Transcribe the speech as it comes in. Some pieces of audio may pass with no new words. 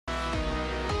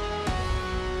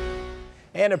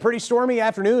And a pretty stormy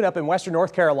afternoon up in western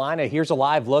North Carolina. Here's a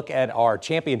live look at our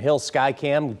Champion Hill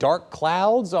Skycam. Dark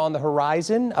clouds on the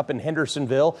horizon up in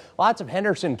Hendersonville. Lots of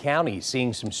Henderson County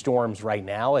seeing some storms right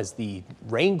now as the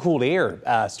rain-cooled air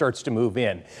starts to move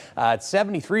in. It's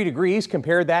 73 degrees.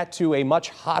 Compare that to a much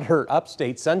hotter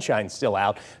upstate. Sunshine still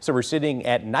out. So we're sitting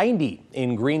at 90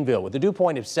 in Greenville with a dew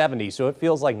point of 70. So it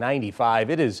feels like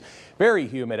 95. It is very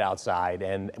humid outside.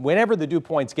 And whenever the dew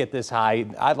points get this high,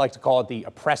 I'd like to call it the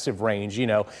oppressive range. You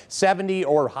know, 70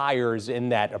 or higher is in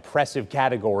that oppressive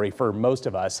category for most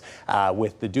of us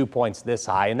with the dew points this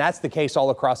high. And that's the case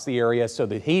all across the area. So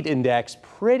the heat index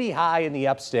pretty high in the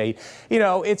upstate. You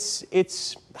know,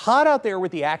 it's hot out there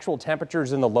with the actual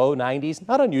temperatures in the low 90s.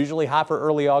 Not unusually hot for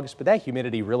early August, but that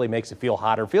humidity really makes it feel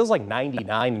hotter. Feels like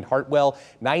 99 in Hartwell,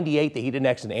 98 the heat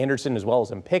index in Anderson as well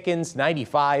as in Pickens.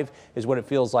 95 is what it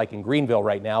feels like in Greenville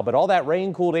right now. But all that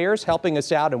rain-cooled air is helping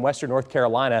us out in western North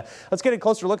Carolina. Let's get a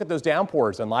closer look at those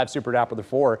downpours on Live Super Doppler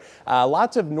 4.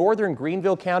 Lots of northern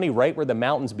Greenville County right where the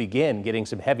mountains begin getting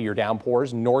some heavier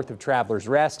downpours north of Travelers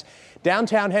Rest.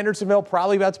 Downtown Hendersonville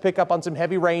probably about to pick up on some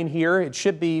heavy rain here. It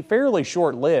should be fairly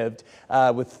short-lived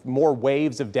with more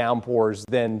waves of downpours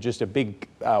than just a big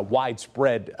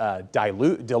widespread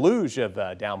deluge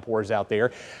of downpours out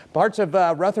there. Parts of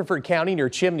Rutherford County near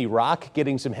Chimney Rock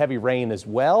getting some heavy rain as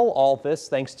well. All this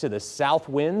thanks to the south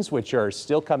winds, which are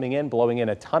still coming in, blowing in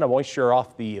a ton of moisture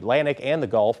off the Atlantic and the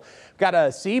Gulf. Got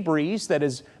a sea breeze that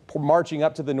is marching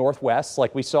up to the northwest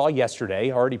like we saw yesterday,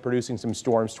 already producing some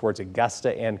storms towards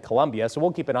Augusta and Columbia. So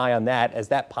we'll keep an eye on that as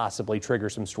that possibly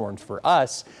triggers some storms for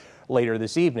us later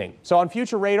this evening. So on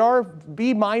future radar,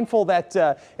 be mindful that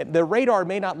the radar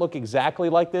may not look exactly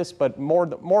like this, but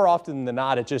more often than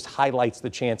not, it just highlights the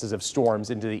chances of storms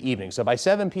into the evening. So by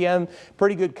 7 p.m.,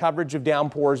 pretty good coverage of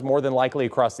downpours, more than likely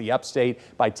across the upstate.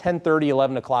 By 10:30,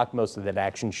 11 o'clock, most of that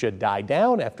action should die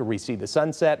down after we see the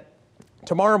sunset.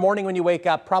 Tomorrow morning when you wake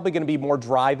up, probably going to be more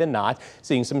dry than not,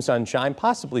 seeing some sunshine,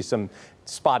 possibly some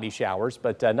spotty showers,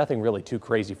 but nothing really too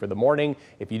crazy for the morning.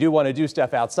 If you do want to do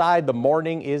stuff outside, the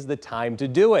morning is the time to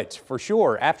do it for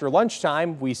sure. After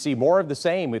lunchtime, we see more of the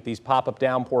same with these pop-up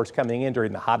downpours coming in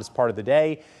during the hottest part of the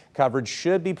day. Coverage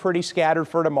should be pretty scattered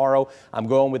for tomorrow. I'm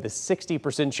going with a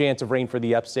 60% chance of rain for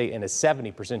the upstate and a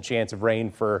 70% chance of rain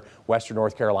for western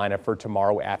North Carolina for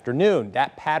tomorrow afternoon.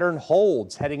 That pattern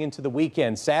holds heading into the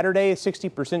weekend. Saturday, a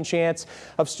 60% chance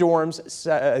of storms.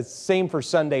 Same for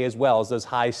Sunday as well, as those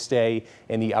highs stay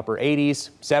in the upper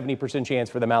 80s. 70% chance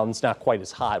for the mountains, not quite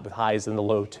as hot with highs in the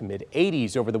low to mid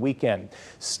 80s over the weekend.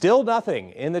 Still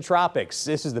nothing in the tropics.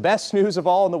 This is the best news of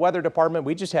all in the weather department.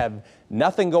 We just have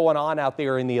nothing going on out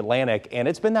there in the Atlantic, and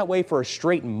it's been that way for a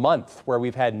straight month where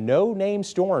we've had no named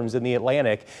storms in the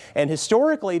Atlantic. And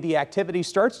historically, the activity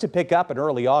starts to pick up in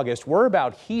early August. We're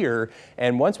about here,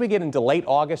 and once we get into late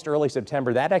August, early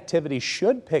September, that activity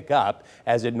should pick up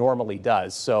as it normally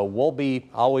does. So we'll be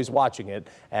always watching it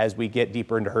as we get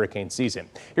deeper into hurricane season.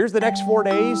 Here's the next 4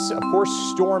 days, of course,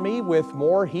 stormy with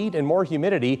more heat and more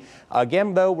humidity.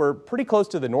 Again, though, we're pretty close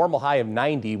to the normal high of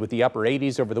 90 with the upper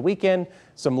 80s over the weekend,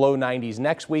 some low 90s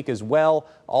next week as well.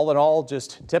 All in all,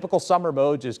 just typical summer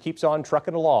mode just keeps on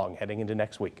trucking along heading into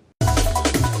next week.